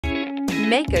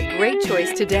Make a great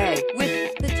choice today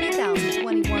with the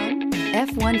 2021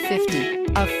 F-150.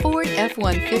 A Ford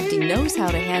F-150 knows how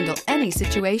to handle any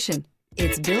situation.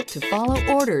 It's built to follow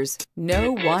orders,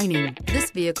 no whining.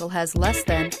 This vehicle has less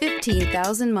than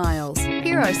 15,000 miles.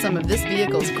 Here are some of this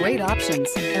vehicle's great options: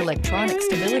 electronic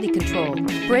stability control,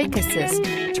 brake assist,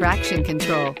 traction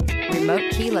control,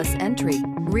 remote keyless entry,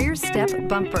 rear step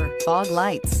bumper, fog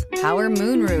lights, power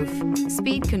moonroof,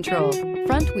 speed control,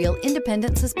 front wheel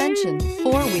independent suspension,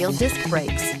 four-wheel disc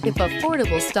brakes. If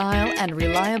affordable style and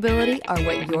reliability are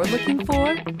what you're looking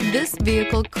for, this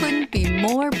vehicle couldn't be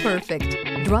more perfect.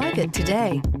 Drive it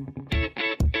today.